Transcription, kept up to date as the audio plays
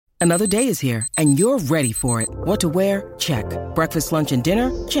Another day is here, and you're ready for it. What to wear? Check. Breakfast, lunch, and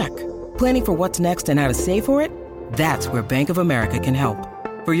dinner? Check. Planning for what's next and how to save for it? That's where Bank of America can help.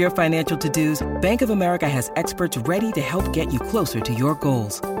 For your financial to-dos, Bank of America has experts ready to help get you closer to your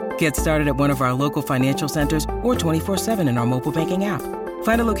goals. Get started at one of our local financial centers or 24/7 in our mobile banking app.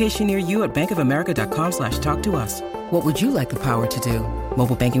 Find a location near you at bankofamerica.com/talktous. What would you like the power to do?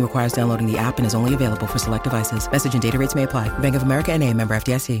 Mobile banking requires downloading the app and is only available for select devices. Message and data rates may apply. Bank of America N.A., member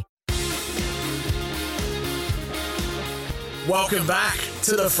FDIC. Welcome back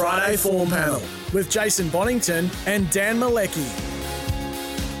to the Friday Form Panel with Jason Bonington and Dan Malecki.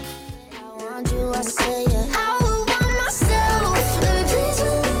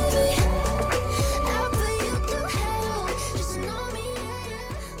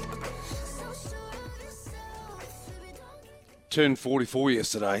 Turned 44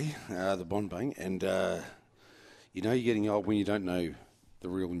 yesterday, the Bond Bank, and you know you're getting old when you don't know the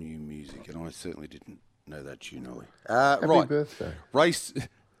real new music, and I certainly didn't know that tune, Ollie. Happy birthday. Race,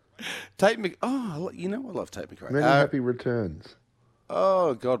 Tate Mc... Oh, you know I love Tate McRae. Many happy returns.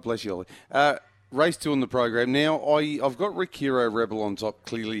 Oh, God bless you, Ollie. Race 2 on the program. Now, I've got Rick Hero Rebel on top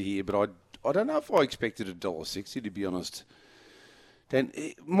clearly here, but I don't know if I expected $1.60, to be honest. Dan,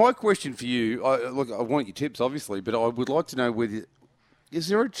 my question for you, I want your tips, obviously, but I would like to know whether... Is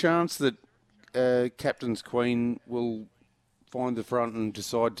there a chance that Captain's Queen will find the front and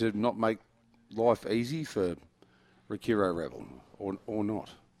decide to not make life easy for Rick Hero Rebel, or not?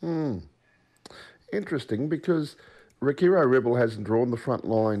 Interesting, because Rick Hero Rebel hasn't drawn the front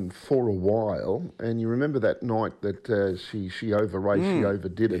line for a while, and you remember that night that she over-raced, she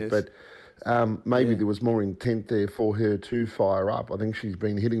overdid it, yes. but maybe there was more intent there for her to fire up. I think she's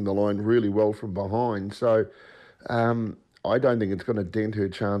been hitting the line really well from behind, so I don't think it's going to dent her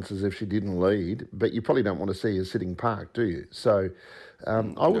chances if she didn't lead, but you probably don't want to see her sitting parked, do you? So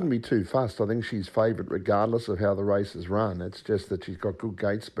I wouldn't be too fussed. I think she's favourite regardless of how the race is run. It's just that she's got good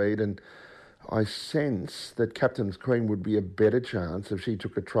gate speed, and I sense that Captain's Queen would be a better chance if she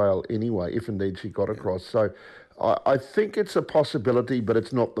took a trail anyway, if indeed she got across. So I think it's a possibility, but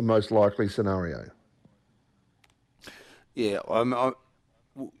it's not the most likely scenario. Yeah, what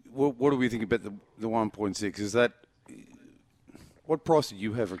do we think about the 1.6? Is that... What price did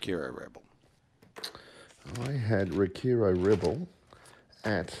you have Rick Hero Rebel? I had Rick Hero Rebel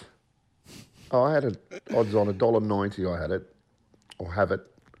at... I had it odds on $1.90. I had it, or have it.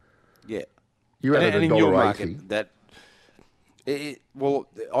 Yeah. You had it and in your $1.80. market, that... well,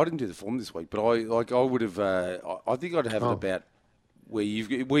 I didn't do the form this week, but I would have... I think I'd have it about where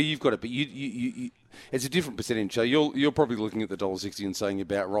you've got it, but you it's a different percentage. So you're probably looking at the $1.60 and saying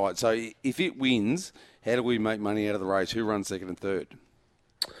about right. So if it wins, how do we make money out of the race? Who runs second and third?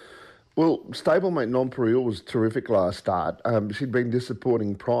 Well, stablemate Nonpareil was terrific last start. She'd been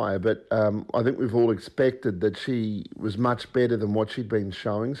disappointing prior, but I think we've all expected that she was much better than what she'd been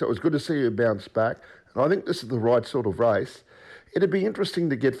showing. So it was good to see her bounce back. And I think this is the right sort of race. It'd be interesting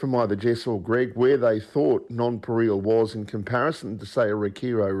to get from either Jess or Greg where they thought Nonpareil was in comparison to, say, a Rick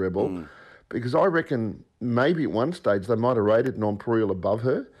Hero Rebel, because I reckon maybe at one stage they might have rated Nonpareil above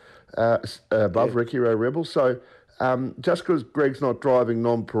her, above Rick Hero Rebel. So just because Greg's not driving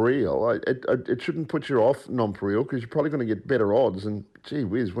Nonpareil, it shouldn't put you off Nonpareil, because you're probably going to get better odds. And gee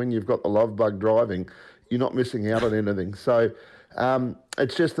whiz, when you've got the love bug driving, you're not missing out on anything. So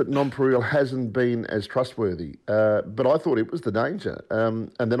it's just that Nonpareil hasn't been as trustworthy. But I thought it was the danger.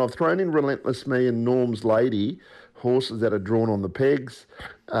 And then I've thrown in Relentless Me and Norm's Lady, horses that are drawn on the pegs.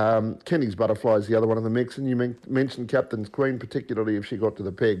 Kenny's Butterfly is the other one in the mix. And you mentioned Captain's Queen, particularly if she got to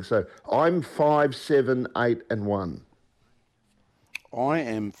the peg. So I'm 5, 7, 8 and 1. I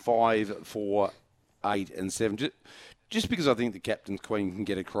am 5, 4, 8 and 7. Just because I think the Captain's Queen can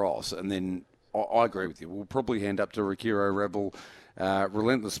get across, and then I agree with you. We'll probably hand up to Rick Hero Rebel.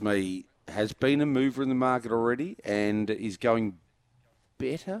 Relentless Me has been a mover in the market already and is going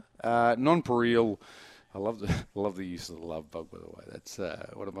better. Nonpareil, I love the use of the love bug, by the way. That's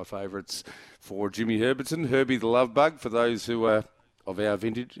one of my favourites for Jimmy Herbertson. Herbie the Love Bug, for those who are of our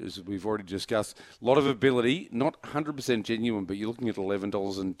vintage, as we've already discussed. A lot of ability, not 100% genuine, but you're looking at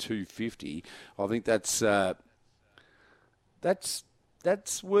 $11 and $2.50. I think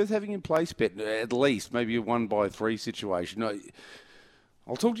that's worth having in place, bet, at least. Maybe a 1-by-3 situation.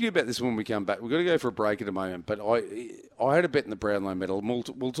 I'll talk to you about this when we come back. We've got to go for a break in a moment, but I had a bet in the Brownlow Medal, and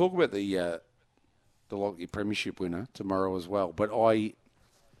we'll talk about the Lockyer Premiership winner tomorrow as well. But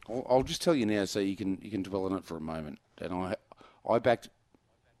I'll just tell you now so you can dwell on it for a moment. And I backed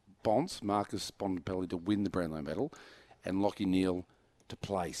Marcus Bontempelli to win the Brownlow Medal and Lockie Neal to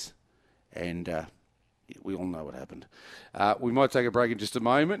place. And we all know what happened. We might take a break in just a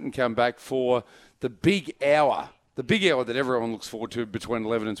moment and come back for the big hour. The big hour that everyone looks forward to between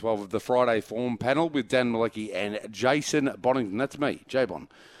 11 and 12 of the Friday Form panel with Dan Malecki and Jason Bonington. That's me, J-Bon.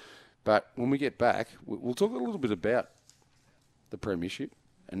 But when we get back, we'll talk a little bit about the premiership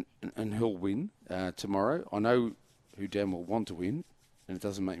and who'll win tomorrow. I know who Dan will want to win, and it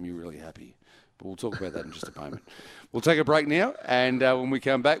doesn't make me really happy. But we'll talk about that in just a moment. We'll take a break now, and when we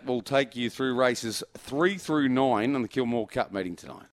come back, we'll take you through races 3 through 9 on the Kilmore Cup meeting tonight.